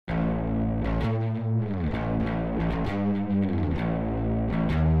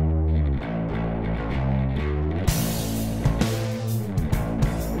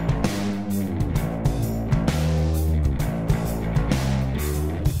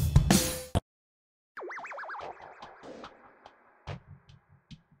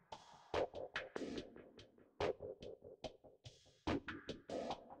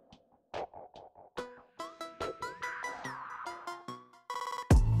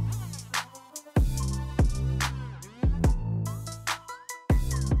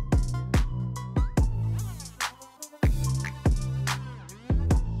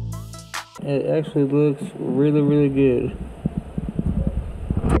it actually looks really, really good.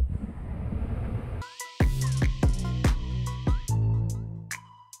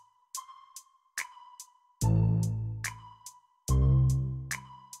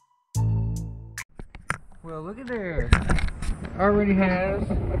 Well, look at there. It already has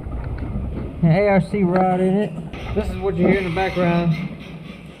an ARC rod in it. This is what you hear in the background.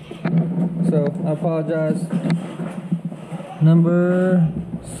 So, I apologize. Number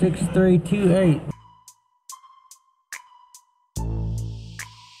 6328.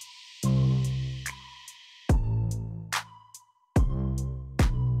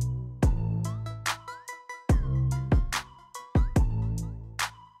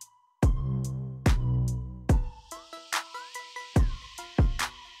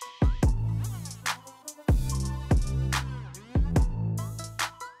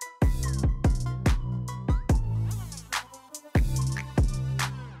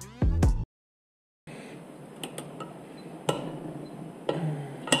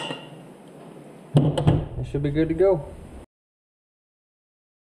 It should be good to go.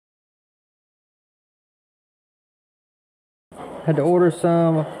 Had to order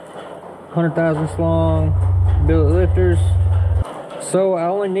some 100,000 long billet lifters, so I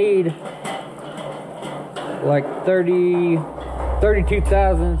only need like 32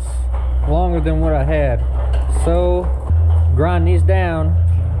 thousandths longer than what I had. So grind these down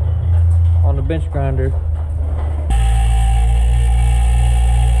on the bench grinder.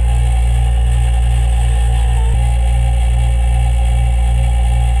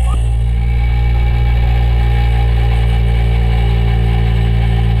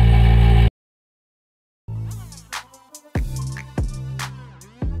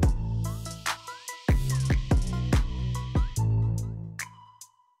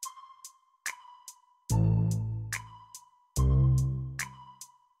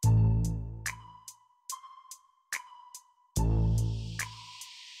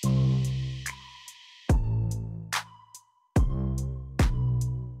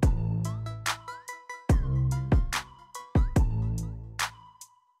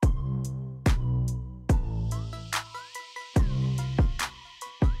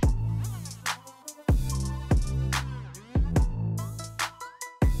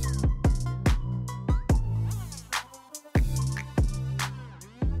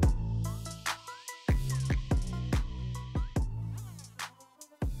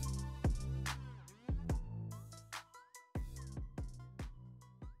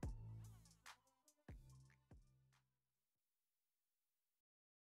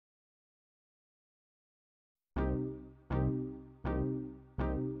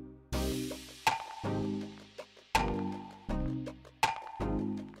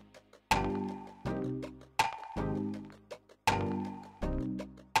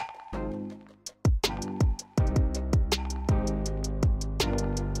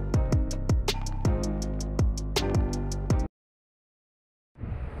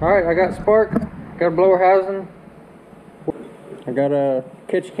 Alright, I got spark, got a blower housing, I got a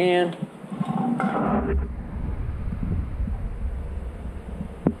catch can.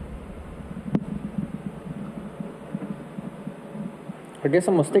 I guess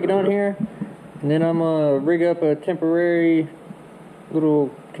I'm gonna stick it on here, and then I'm gonna rig up a temporary little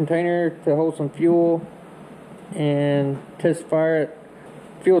container to hold some fuel and test fire it.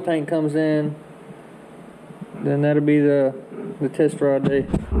 Fuel tank comes in, then that'll be the test rod day.